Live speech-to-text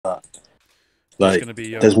There's like going to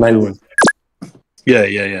be there's mainly.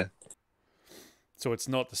 Yeah. So it's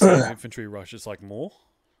not the same infantry rush. It's like more.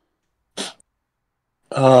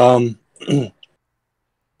 Um.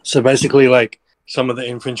 So basically, like some of the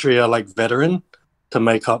infantry are like veteran to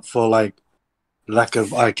make up for like lack of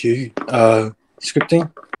IQ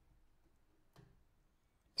scripting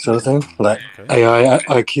sort of thing, like Okay. AI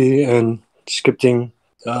IQ and scripting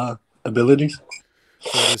abilities. So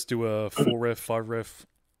I just do a 4 ref, 5 ref.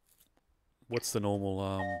 What's the normal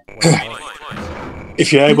what's it like?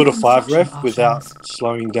 If you're able to 5 ref without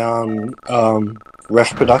slowing down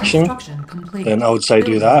ref production, then I would say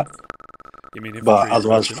do that. You mean But infantry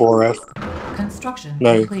otherwise, production? 4F.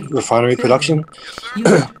 No, refinery production.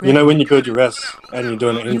 You know when you build your refs and you're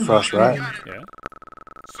doing an infrush, right?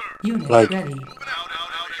 Yeah. Like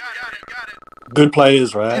good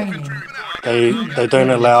players, right? They don't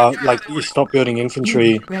allow, like, you stop building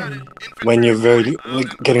infantry when you're very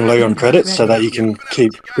getting low on credits, so that you can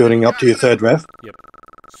keep building up to your 3rd ref. Yep.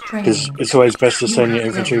 Because it's always best to send your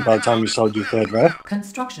infantry by the time you sold your 3rd ref.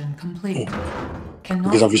 Construction complete.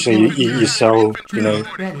 Because obviously you sell, you know,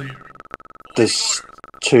 this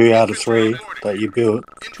 2 out of 3 that you built,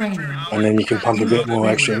 and then you can pump a bit more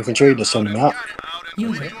extra infantry to send them out.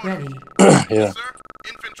 Unit ready. Yeah.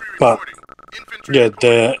 But yeah,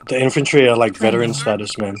 the infantry are like veteran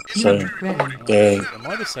status, man. So they're. Am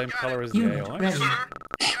I the same color as the AI?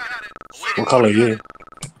 What color are you?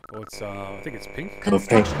 Well, it's I think it's pink. Or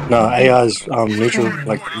pink? No, AI is neutral,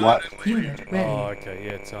 like white. Oh, okay,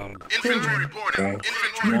 yeah, it's Okay.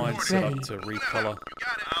 mine's set up to recolor.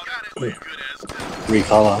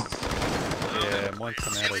 Recolor. Yeah, mine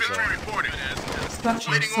come out as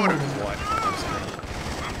Structure sold. white.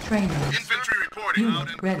 Training.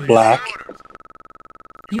 Unit ready. Black.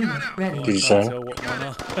 Unit ready. Did you I say? can't tell what mine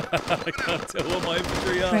are. I can't tell what my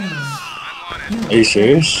infantry are. Training. Are you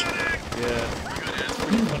serious? Yeah.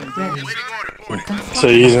 Unit ready. So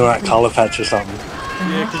you're using like color patch or something?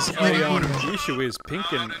 Yeah, because the issue is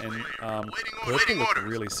pink and purple look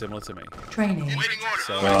really similar to me. Training.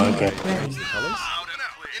 So Oh, okay. change the colours.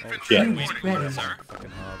 Oh, Yeah. Unit ready. fucking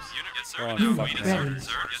halves. Oh, I'm Unit fucked ready.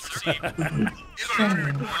 now.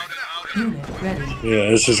 Training. Unit ready. Yeah,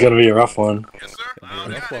 this is gonna be a rough one. It's gonna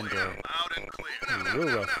be a rough one, bro. It's gonna be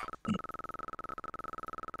real rough.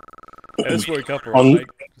 I just woke up, alright, mate.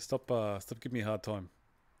 Stop giving me a hard time.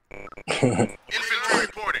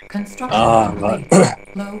 Construction complete.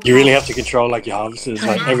 Low You really have to control like your harvesters,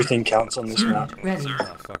 like everything counts on this map. Unit ready.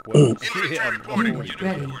 Oh, fuck, well, yeah, I'm Unit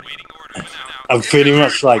ready. I've pretty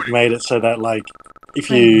much like made it so that like if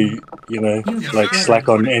you know like slack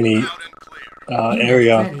on any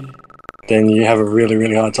area, Ready. then you have a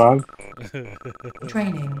really hard time.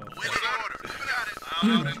 Training.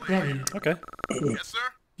 Unit ready. Okay.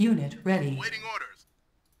 Unit ready.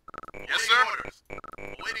 Yes, sir.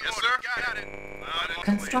 Yes, sir. Got it.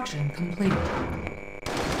 Construction complete.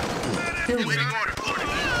 Building.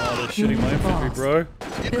 Oh, they're shooting my infantry, bro.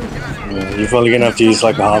 Building. Yeah, you're probably gonna have to use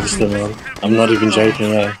like a harvester, man. I'm not even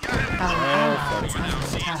joking, Our allies under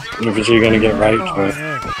attack. Infantry are gonna get raped, bro.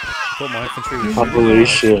 Yeah. I thought my infantry was Holy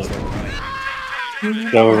shit.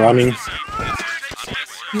 Unit They were running.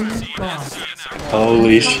 Unit lost.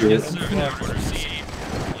 Holy shit. Complete.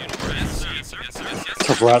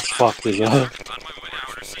 Tough rat's fucked as well.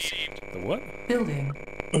 The what? Building.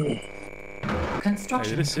 Hey,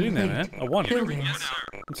 Construction they're just sitting there, man. I won. Buildings.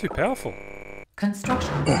 I'm too powerful.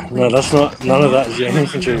 Construction No, complete. that's not. None of that is your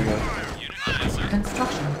infantry, man.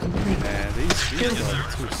 Construction complete. Man, these guys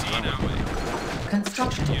are too slow.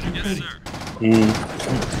 Construction complete.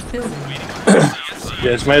 Mm. Building.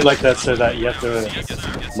 Yeah, it's made like that so that you have to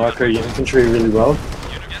micro your infantry really well.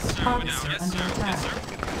 Harvester under attack.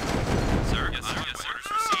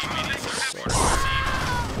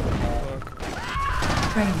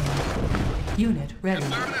 Training. Unit ready.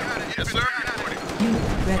 Unit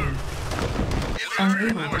ready.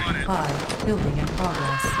 Unable to comply. Building in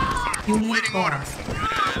progress. Unit lost.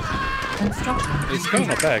 Construction It's kind of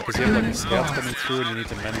not bad because you have like scouts coming through and you need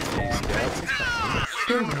to manage these scouts.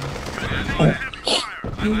 Building.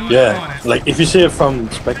 Unit Yeah, lost. like if you see it from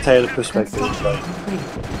spectator perspective, Construction like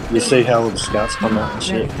complete. you see how the scouts come out and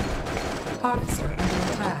shit. Harvester under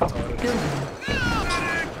attack.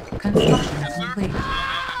 Building. Construction complete.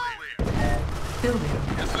 Building.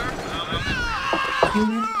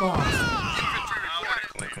 Unit lost.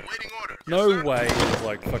 No way there's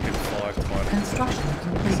like fucking 5 titans. Construction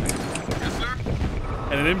complete.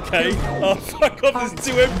 And an MK? Oh fuck off, there's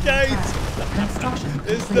 2 MKs! Construction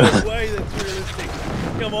There's complete. no way that's realistic.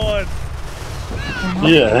 Come on.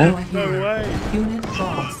 Yeah. Go No here. way. Unit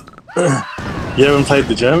lost. You haven't played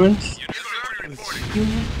the Germans? Unit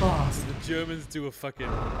lost. The Germans do a fucking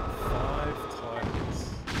 5 titles.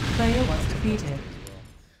 Player was defeated.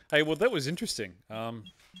 Hey, well, that was interesting. Come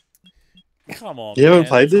on, You haven't man.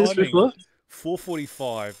 played this Timing, before?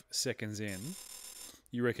 4:45 seconds in.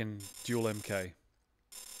 You reckon dual MK?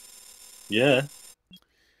 Yeah.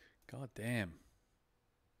 God damn.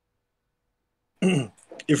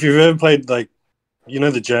 If you've ever played, like, you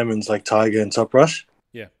know the Germans, like Tiger and Top Rush?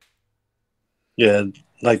 Yeah. Yeah,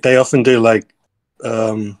 like they often do like,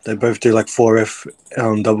 they both do like 4F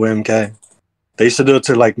WMK. They used to do it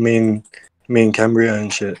to like me and Cambria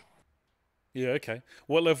and shit. Yeah, okay.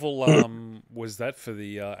 What level was that for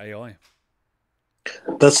the AI?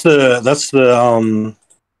 That's the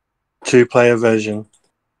 2-player version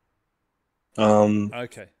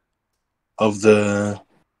Okay. of the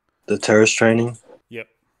terrace training. Yep.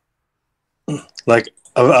 Like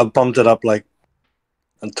I bumped it up like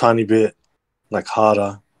a tiny bit, like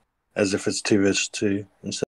harder, as if it's 2 versus 2 instead.